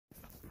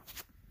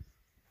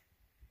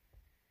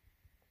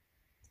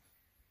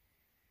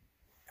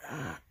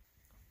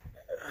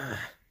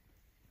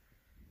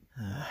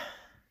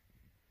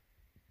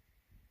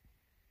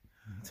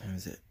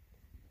is it?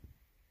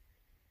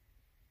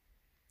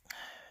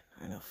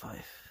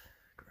 9:05.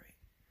 Great.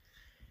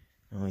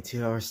 Only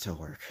 2 hours till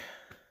work.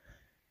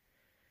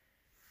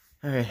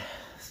 Alright,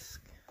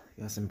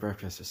 got some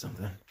breakfast or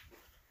something.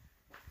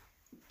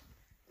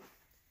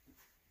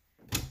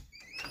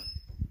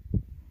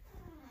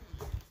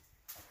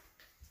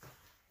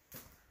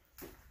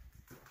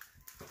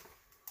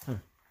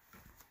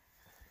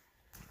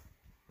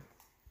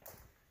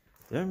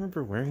 Do I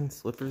remember wearing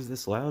slippers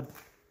this loud? They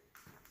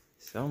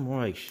sound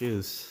more like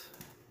shoes.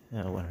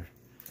 Yeah, whatever.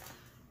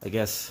 I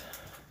guess.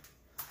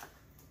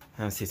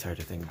 Honestly, it's hard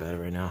to think about it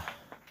right now.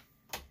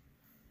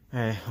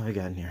 Alright, what we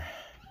got in here?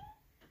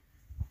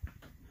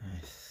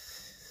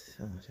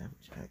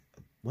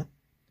 What?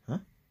 Huh?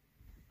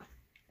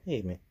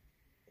 Hey, man.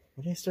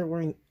 When did I start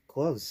wearing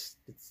gloves?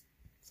 It's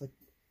like,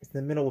 it's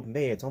the middle of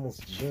May. It's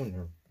almost June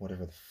or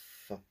whatever the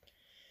fuck.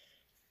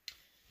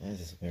 This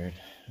is weird.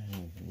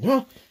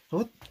 No!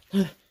 What?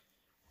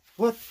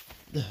 What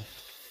the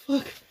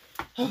fuck?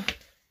 Oh,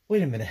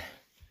 wait a minute.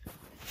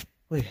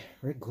 Wait,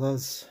 red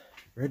gloves,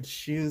 red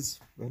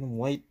shoes, red and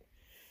white.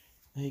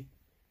 Like,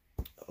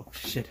 oh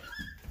shit.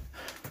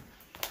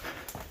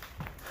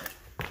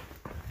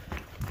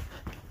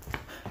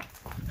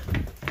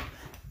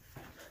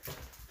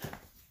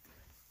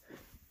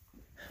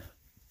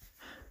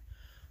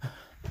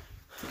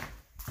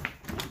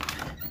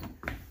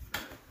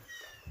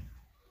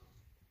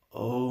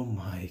 Oh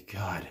my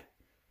god.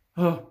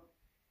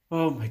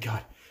 Oh my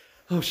god.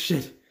 Oh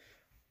shit.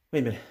 Wait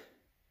a minute.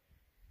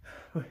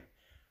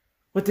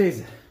 What day is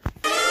it?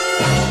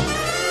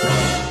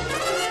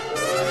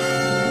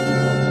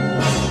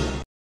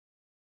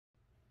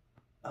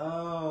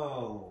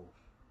 Oh,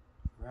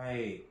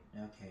 right.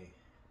 Okay.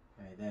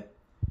 Alright, that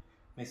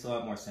makes a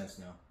lot more sense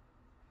now.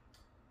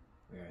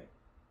 Alright.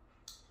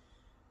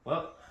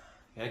 Well,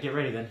 gotta get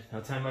ready then.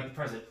 No time like the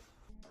present.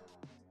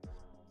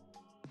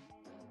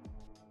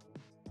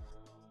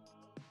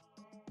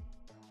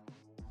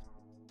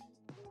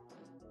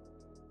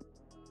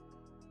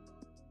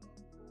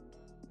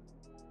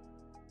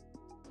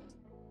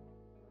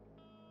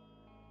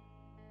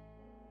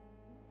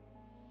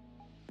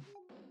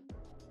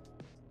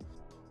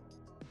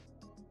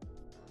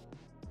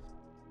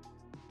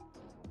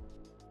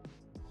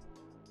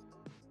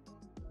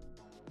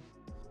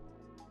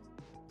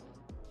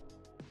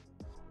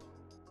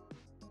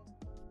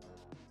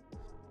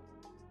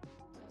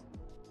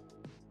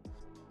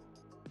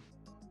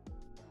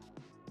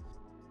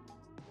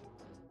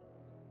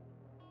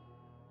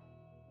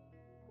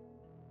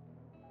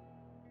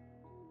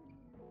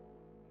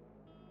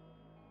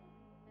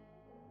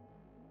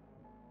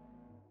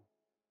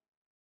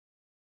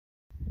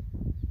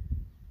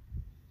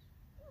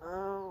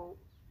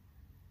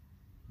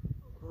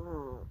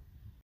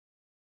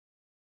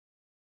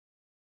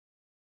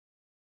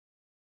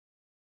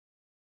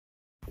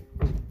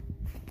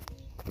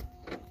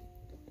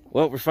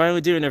 Well, we're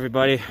finally doing it,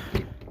 everybody.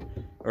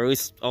 Or at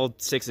least all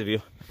 6 of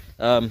you.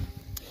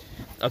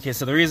 Okay,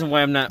 so the reason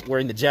why I'm not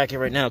wearing the jacket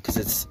right now, because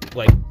it's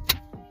like,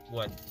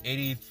 what,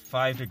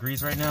 85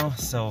 degrees right now?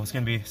 So it's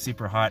gonna be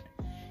super hot.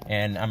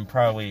 And I'm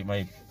probably,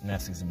 my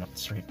mask is not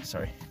straight,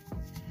 sorry.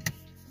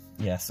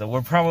 Yeah, so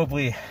I'm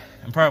probably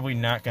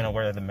not gonna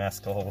wear the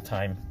mask the whole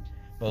time.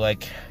 But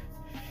like,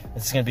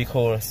 it's gonna be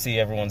cool to see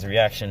everyone's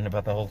reaction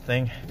about the whole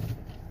thing.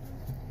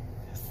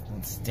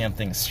 This damn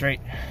thing is straight.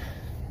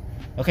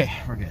 Okay,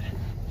 we're good.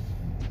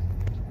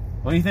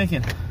 What are you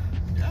thinking?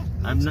 Yeah,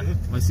 my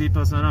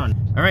seatbelt's not on.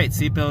 All right,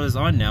 seatbelt is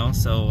on now,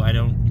 so I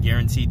don't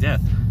guarantee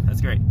death. That's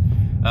great.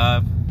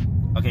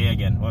 Okay,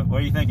 again, what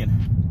are you thinking?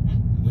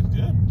 Looks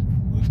good.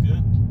 Looks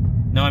good.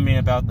 No, I mean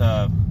about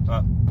the.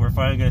 We're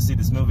finally gonna see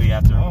this movie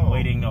after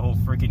waiting a whole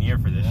freaking year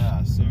for this.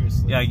 Yeah,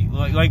 seriously. Yeah,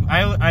 like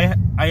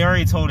I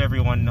already told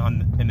everyone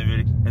in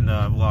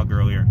the vlog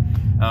earlier.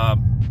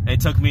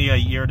 It took me a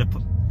year to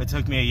put. It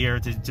took me a year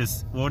to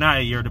just, well, not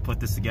a year to put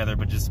this together,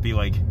 but just be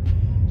like,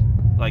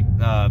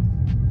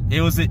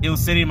 it was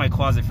sitting in my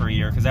closet for a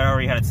year because I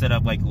already had it set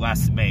up like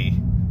last May,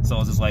 so I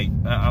was just like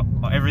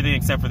everything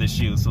except for the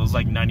shoes, so it was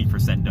like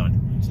 90%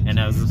 done, and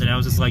I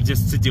was just like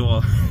just to do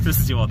all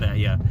that,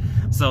 yeah.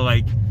 So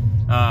like,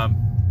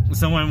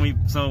 so when we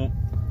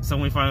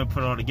finally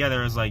put it all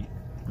together, it was like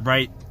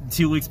right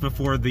 2 weeks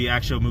before the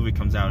actual movie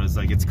comes out. It's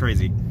like, it's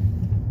crazy,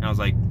 and I was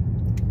like.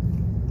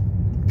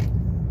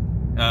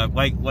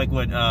 Like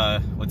what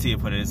Tia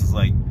put it, it's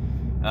like,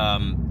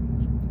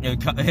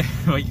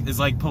 it's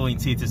like pulling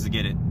teeth just to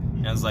get it.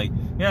 And I was like,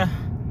 yeah,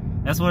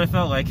 that's what it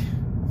felt like.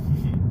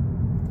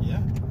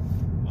 Yeah.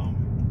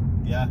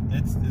 Yeah,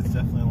 it's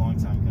definitely a long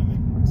time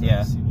coming. So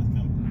yeah. See what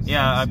comes.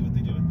 Yeah. See what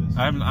they do with this.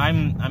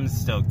 I'm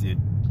stoked,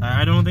 dude.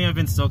 I don't think I've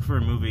been stoked for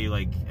a movie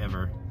like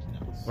ever,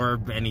 No. or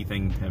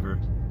anything ever.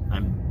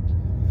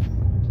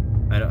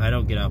 I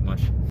don't get out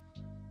much.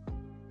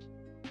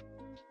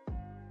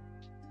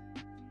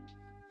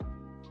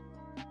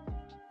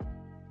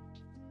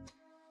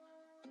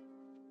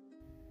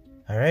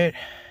 All right,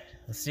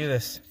 let's do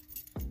this.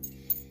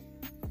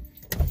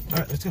 All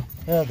right, let's go.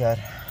 Oh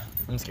God,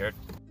 I'm scared.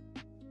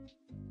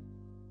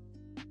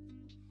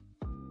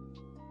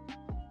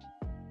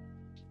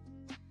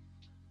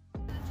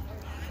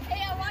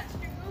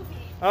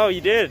 Oh,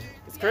 you did?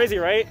 It's crazy,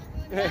 right?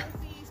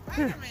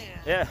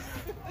 Yeah.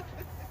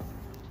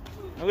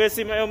 I'm gonna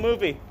see my own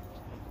movie.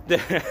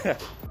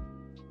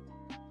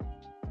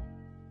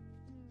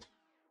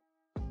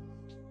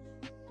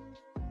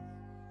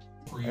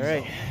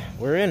 Alright,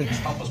 we're in.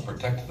 Help us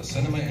protect the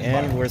cinema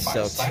and we're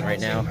soaked right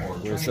now.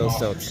 We're so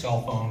soaked.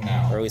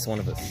 Or at least one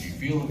of us. If you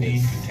feel the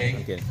need to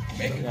take,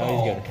 make a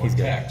call or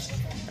text.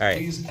 Alright.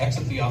 Please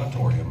exit the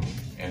auditorium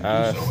and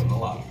do so in the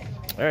lobby.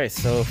 Alright,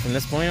 so from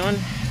this point on,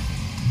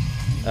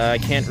 I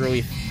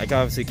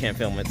obviously can't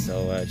film it,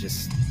 so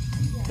just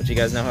let you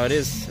guys know how it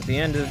is at the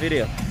end of the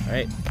video.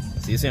 Alright,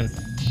 see you soon.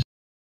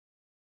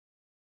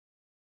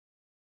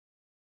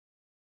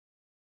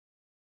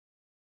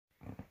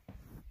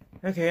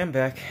 Okay, I'm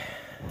back.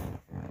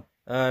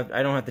 I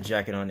don't have the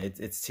jacket on.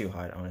 It's too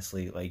hot,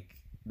 honestly. Like,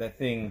 that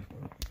thing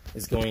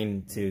is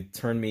going to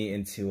turn me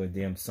into a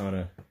damn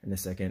sauna in a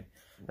second.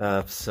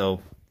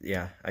 So,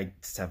 yeah, I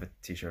just have a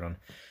t-shirt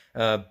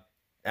on.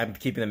 I'm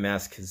keeping the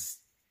mask because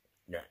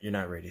you're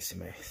not ready to see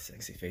my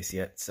sexy face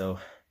yet. So,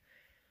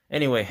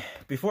 anyway,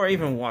 before I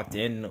even walked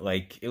in,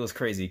 like, it was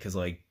crazy because,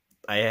 like,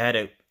 I had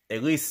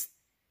at least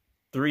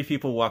 3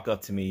 people walk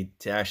up to me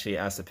to actually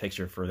ask a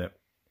picture for them.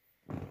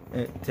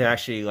 To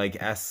actually, like,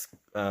 ask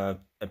a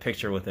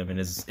picture with him, and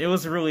it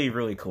was really,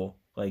 really cool.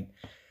 Like,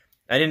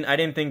 I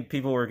didn't think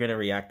people were gonna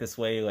react this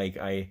way. Like,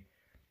 I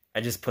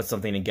just put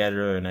something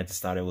together, and I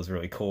just thought it was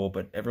really cool,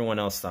 but everyone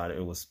else thought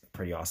it was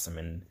pretty awesome,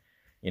 and,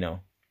 you know,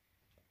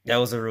 that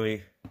was a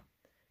really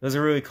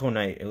cool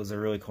night. It was a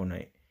really cool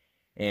night.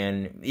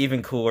 And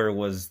even cooler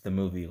was the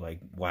movie. Like,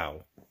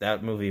 wow,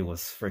 that movie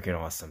was freaking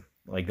awesome.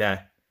 Like,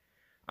 that,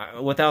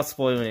 without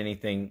spoiling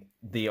anything,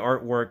 the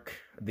artwork,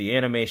 the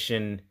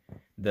animation,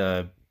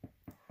 the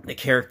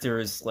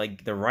characters,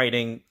 like, the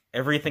writing,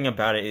 everything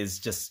about it is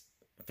just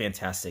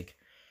fantastic.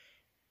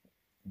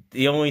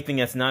 The only thing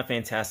that's not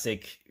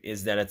fantastic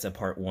is that it's a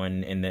part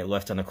 1 and it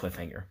left on a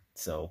cliffhanger.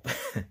 So,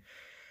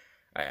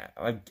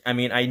 I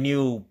mean, I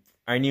knew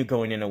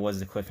going in it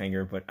was a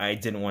cliffhanger, but I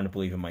didn't want to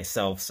believe it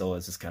myself, so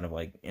it's just kind of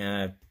like,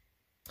 yeah,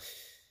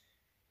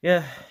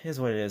 here's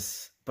what it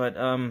is. But,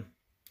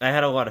 I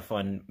had a lot of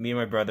fun. Me and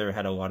my brother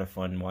had a lot of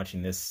fun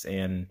watching this,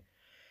 and,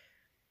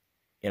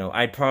 you know,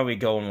 I'd probably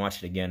go and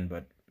watch it again,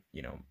 but,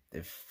 you know,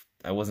 if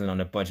I wasn't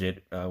on a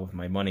budget with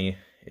my money,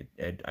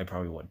 I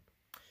probably would.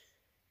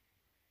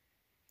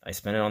 I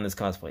spent it on this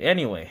cosplay.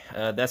 Anyway,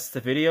 that's the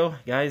video,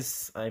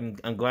 guys. I'm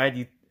glad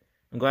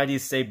you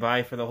stayed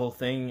by for the whole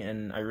thing,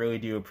 and I really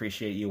do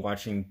appreciate you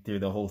watching through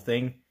the whole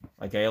thing,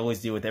 like I always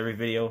do with every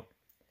video.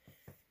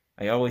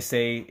 I always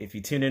say, if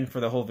you tune in for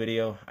the whole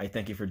video, I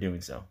thank you for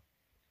doing so.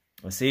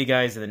 I'll see you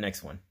guys in the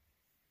next one.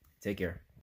 Take care.